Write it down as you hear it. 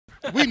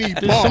We need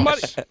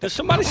bars. Did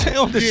somebody say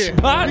on the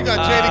spot? We got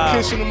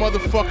Jadakiss in the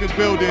motherfucking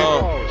building.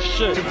 Oh,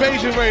 shit.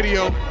 Invasion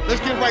Radio.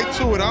 Let's get right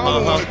to it. I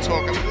don't want to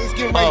talk. Let's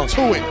get right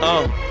to it.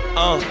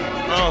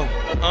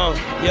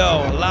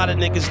 Yo, a lot of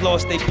niggas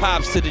lost they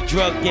pops to the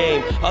drug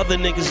game. Other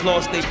niggas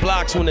lost they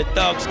blocks when the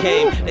thugs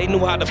came. They knew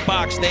how to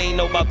box, they ain't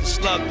know about the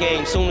slug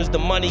game. Soon as the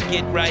money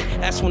get right,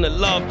 that's when the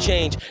love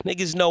change.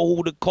 Niggas know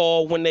who to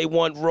call when they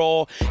want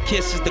raw.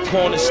 Kiss is the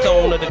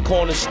cornerstone of the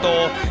corner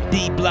store.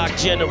 D-Block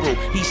General,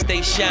 he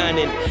stay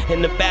shining.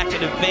 In the back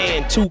of the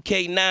van,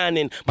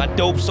 2K9ing. My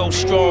dope so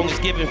strong, it's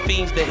giving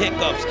fiends the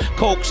hiccups.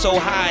 Coke so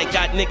high,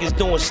 got niggas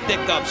doing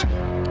stick-ups.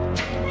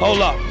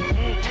 Hold up.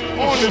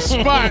 On the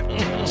spot,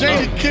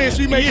 Jadakiss,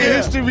 we making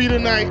history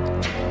tonight.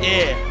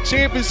 Yeah.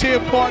 Champions here,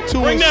 part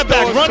 2. Bring that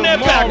back, run that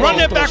back, run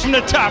that back from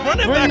the top, run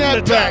that back from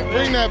the top.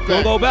 Bring that back.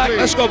 Wanna go back? Please,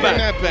 Let's go back. Bring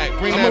that back,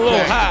 bring I'm that a little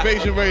back. high.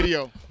 Invasion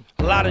Radio.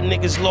 A lot of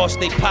niggas lost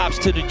they pops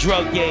to the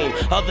drug game.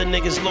 Other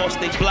niggas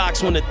lost they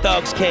blocks when the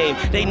thugs came.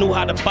 They knew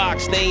how to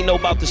box, they ain't know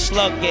about the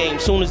slug game.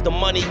 Soon as the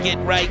money get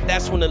right,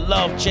 that's when the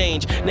love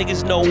change.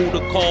 Niggas know who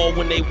to call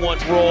when they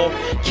want raw.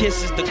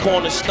 Kiss is the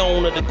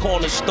cornerstone of the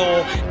corner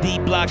store.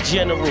 D-Block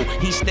General,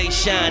 he stay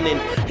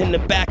shining. In the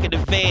back of the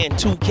van,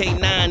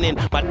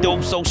 2K9ing. My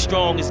dope so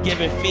strong, it's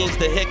giving fiends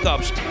the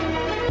hiccups.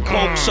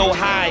 Coke so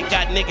high,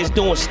 got niggas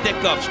doing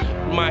stick-ups.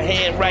 My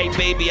hand right,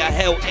 baby, I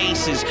held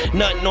aces.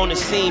 Nothing on the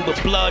scene but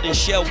blood and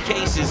shell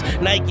cases.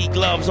 Nike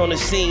gloves on the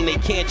scene, they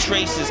can't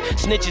trace us.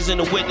 Snitches in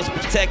the witness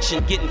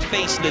protection, getting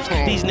facelifts.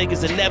 These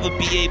niggas will never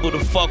be able to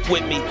fuck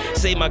with me.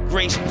 Say my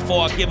grace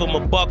before I give them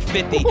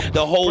 $150.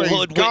 The whole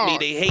hood with me,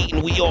 they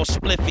hating, we all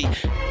spliffy.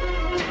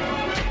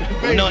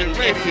 Nothing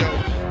iffy.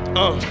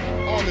 On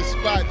the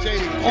spot,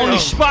 Jadakiss. On the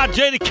spot,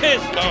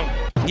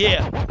 Jadakiss.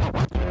 Yeah.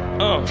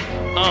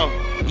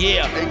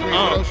 Yeah. Hey, Green,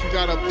 what else you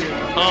got up there,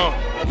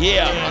 man?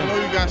 Yeah. I know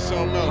you got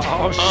something else.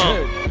 Oh,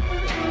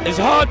 shit. It's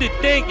hard to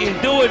think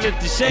and do it at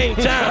the same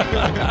time.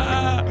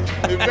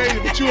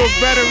 But you a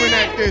veteran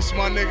at this,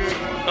 my nigga.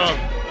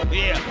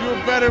 Yeah. You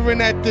a veteran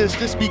at this.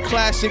 This be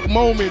classic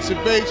moments.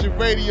 Invasion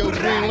Radio,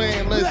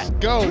 Greenland, let's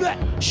go.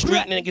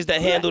 Street niggas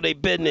that handle their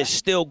business,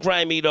 still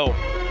grimy though.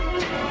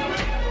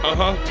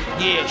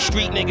 Yeah,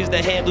 street niggas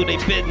that handle their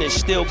business,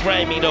 still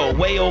grimy though.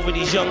 Way over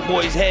these young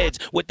boys' heads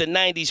with the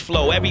 90s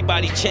flow.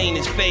 Everybody chain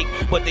is fake,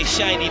 but they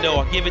shiny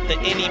though. I give it to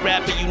any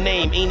rapper you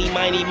name, eeny,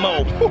 miny,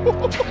 mo.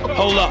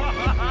 Hold up.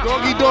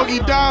 Doggy, doggy,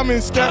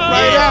 diamond, step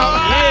right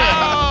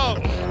out.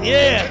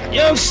 Yeah,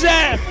 young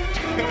Sam.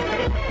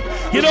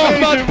 Get off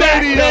my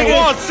back,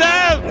 nigga.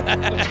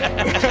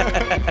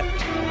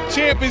 Sam.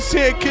 Champions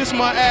here, Kiss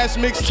My Ass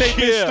mixtape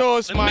in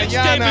stores.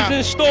 Mixtape is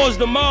in stores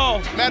tomorrow.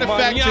 Matter of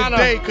fact,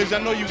 today, because I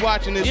know you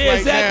watching this right now. Yeah,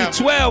 it's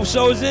after 12,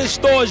 so it's in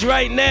stores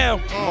right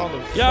now.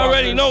 Y'all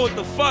already know what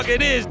the fuck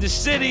it is. The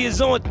city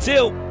is on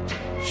tilt.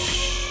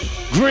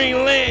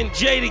 Greenland,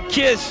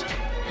 Jadakiss.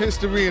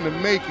 History in the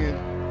making.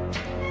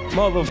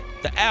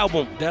 The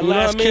album, that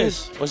last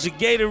kiss, was a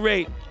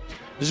Gatorade.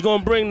 It's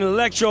gonna bring the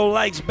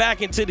electrolytes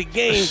back into the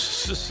game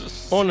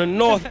on the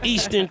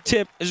northeastern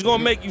tip. It's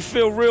gonna make you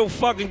feel real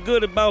fucking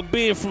good about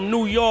being from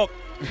New York.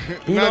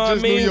 You know Not what just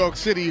I mean? New York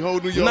City,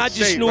 whole New York State. Not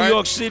just New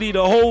York City,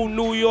 the whole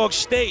New York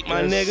State,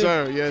 my nigga. Yes,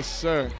 sir. Yes, sir.